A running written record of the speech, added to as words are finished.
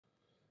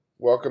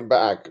Welcome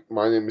back.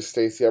 My name is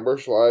Stacy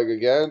Eberschlag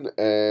again,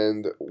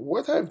 and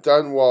what I've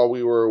done while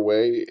we were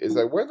away is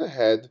I went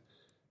ahead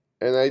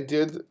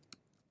and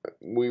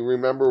we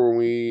remember when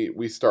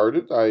we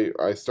started,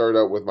 I started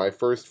out with my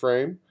first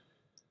frame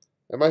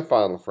and my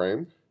final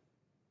frame.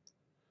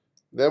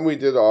 Then we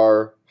did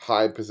our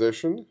high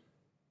position.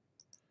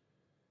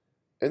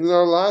 And in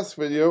our last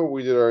video,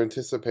 we did our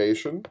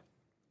anticipation.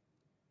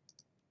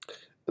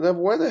 And I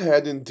went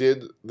ahead and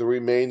did the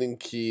remaining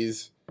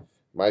keys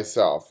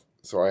myself.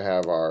 So I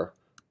have our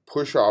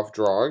push-off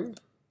drawing,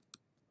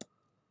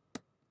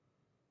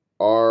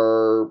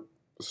 our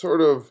sort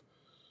of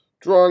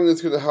drawing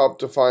that's going to help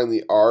define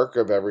the arc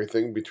of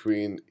everything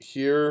between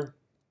here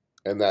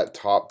and that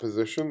top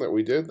position that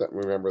we did.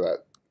 Remember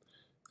that.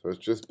 So it's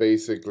just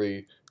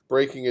basically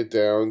breaking it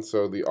down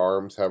so the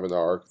arms have an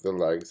arc, the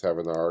legs have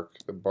an arc,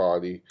 the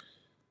body.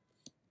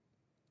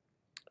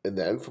 And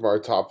then from our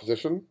top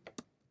position,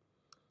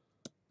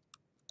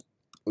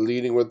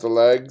 leading with the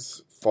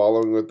legs,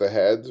 following with the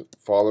head,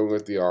 following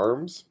with the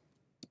arms,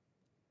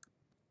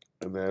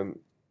 and then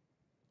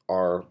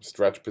our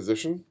stretch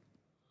position,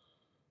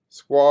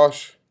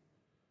 squash,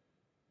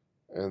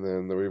 and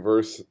then the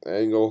reverse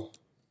angle,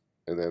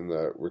 and then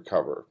the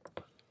recover.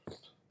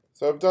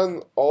 So I've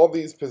done all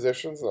these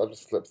positions, and I'll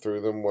just flip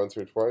through them once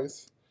or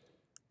twice.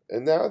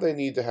 And now they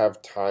need to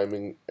have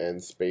timing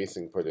and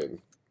spacing put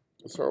in.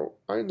 So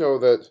I know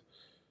that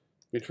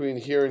between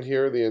here and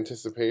here, the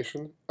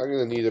anticipation, I'm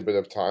going to need a bit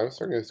of time.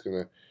 So I'm just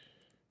going to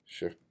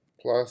Shift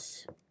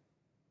plus.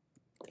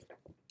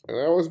 And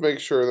I always make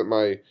sure that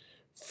my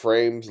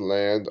frames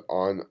land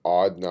on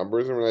odd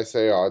numbers. And when I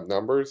say odd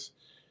numbers,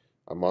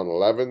 I'm on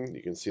 11.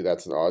 You can see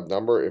that's an odd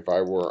number. If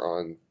I were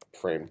on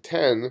frame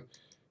 10,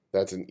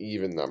 that's an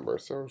even number.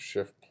 So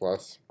Shift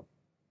plus,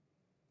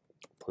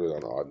 put it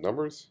on odd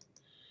numbers.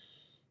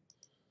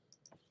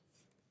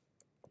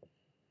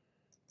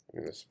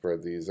 I'm going to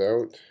spread these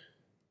out.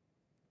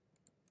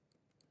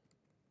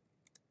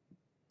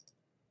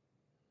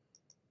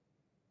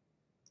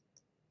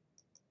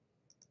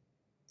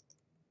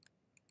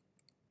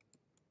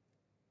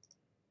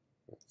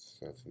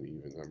 That's an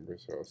even number,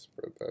 so I'll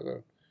spread that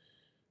out.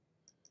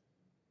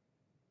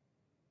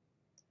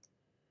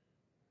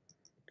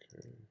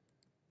 Okay.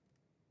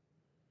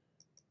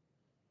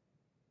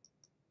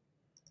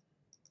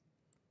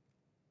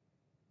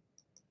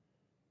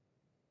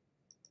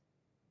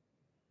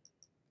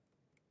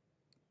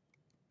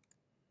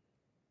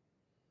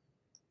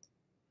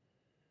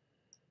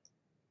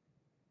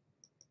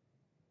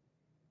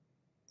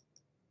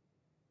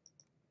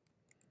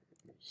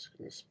 I'm just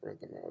going to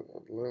spread them out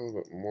a little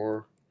bit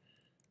more.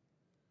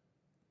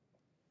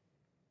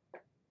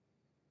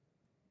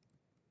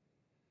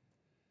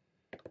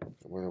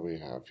 What do we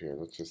have here?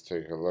 Let's just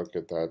take a look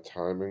at that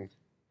timing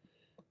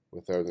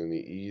without any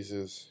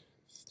eases.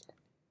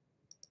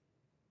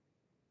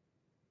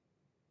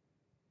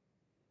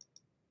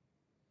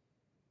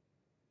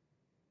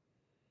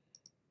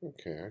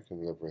 Okay, I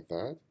can live with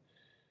that.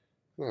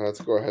 Now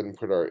let's go ahead and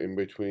put our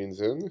in-betweens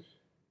in.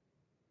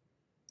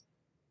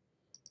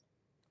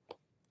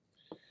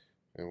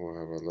 And we'll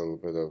have a little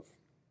bit of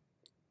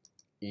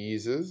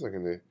eases. I'm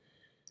going to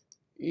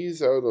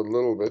ease out a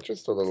little bit,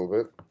 just a little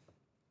bit.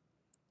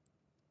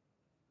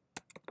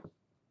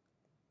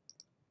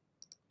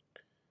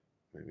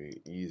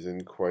 Maybe ease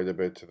in quite a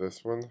bit to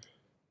this one.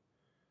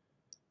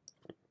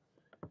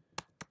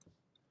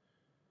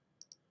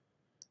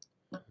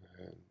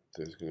 And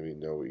there's going to be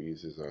no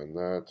eases on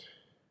that.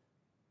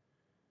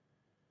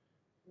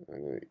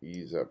 I'm going to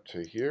ease up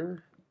to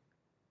here.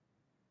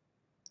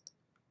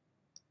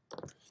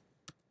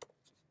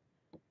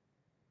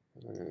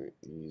 I'm going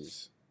to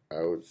ease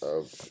out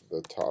of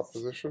the top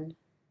position.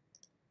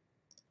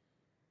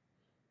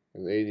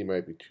 And 80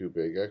 might be too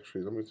big.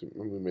 Actually, let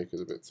me make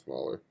it a bit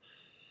smaller.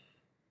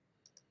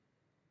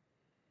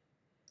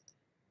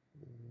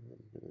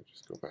 I'm going to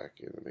just go back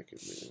in and make it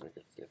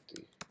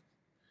 50.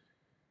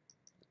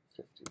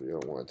 50. We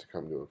don't want it to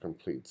come to a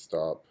complete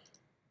stop.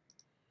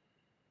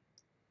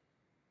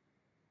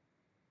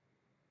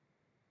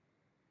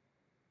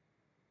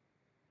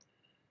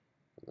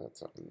 And that's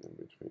something in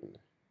between.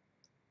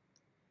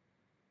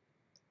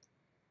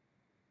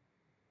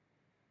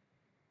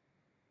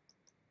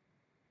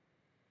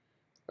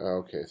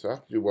 Okay, so I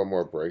have to do one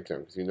more breakdown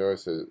because you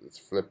notice that it's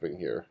flipping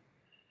here.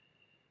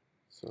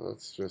 So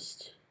let's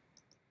just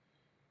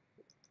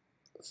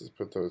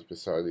put those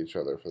beside each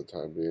other for the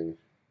time being.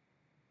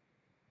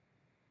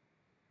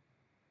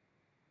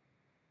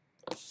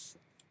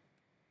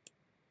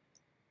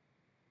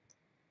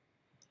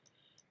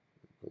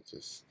 Put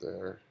this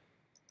there.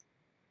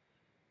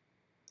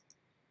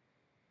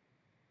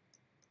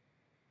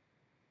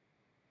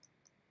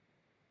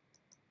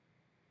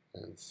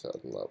 And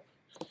settle up.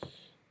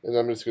 And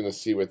I'm just going to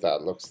see what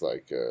that looks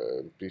like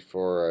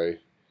before I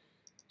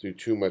do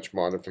too much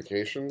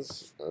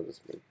modifications. I'll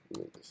just make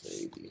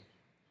this 80.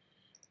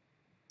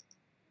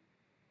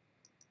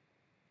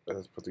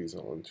 Let's put these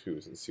all in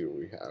twos and see what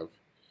we have.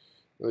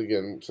 And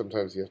again,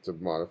 sometimes you have to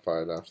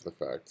modify it after the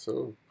fact,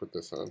 so put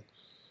this on.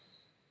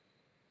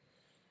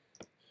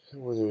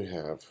 And what do we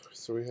have?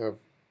 So we have,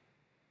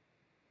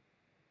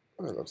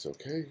 oh, that looks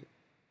okay.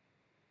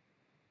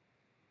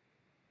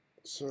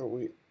 So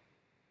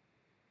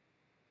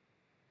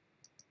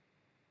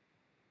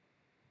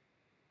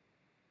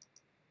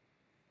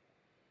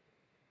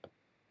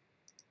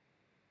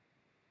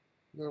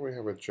now we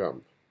have a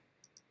jump.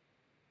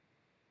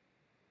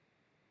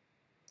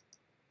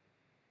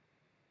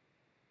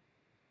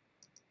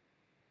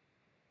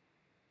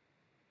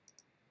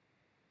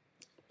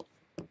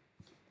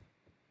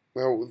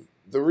 Now,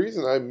 the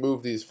reason I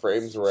move these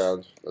frames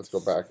around, let's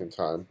go back in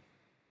time,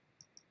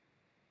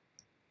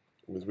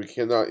 is we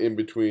cannot in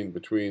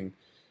between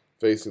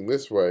facing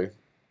this way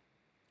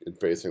and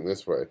facing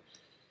this way.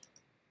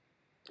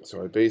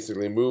 So I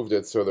basically moved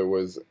it so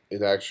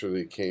it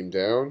actually came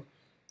down,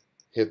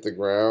 hit the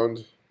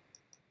ground,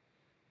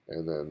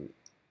 and then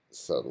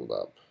settled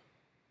up.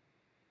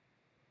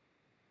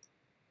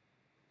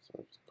 So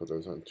I just put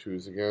those on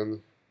 2s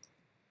again.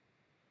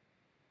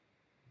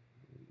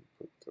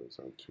 Put those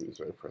on 2s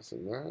by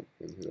pressing that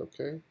and hit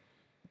OK.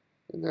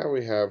 And now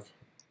we have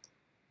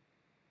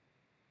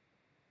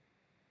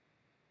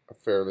a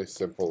fairly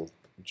simple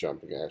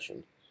jumping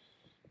action.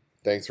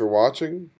 Thanks for watching.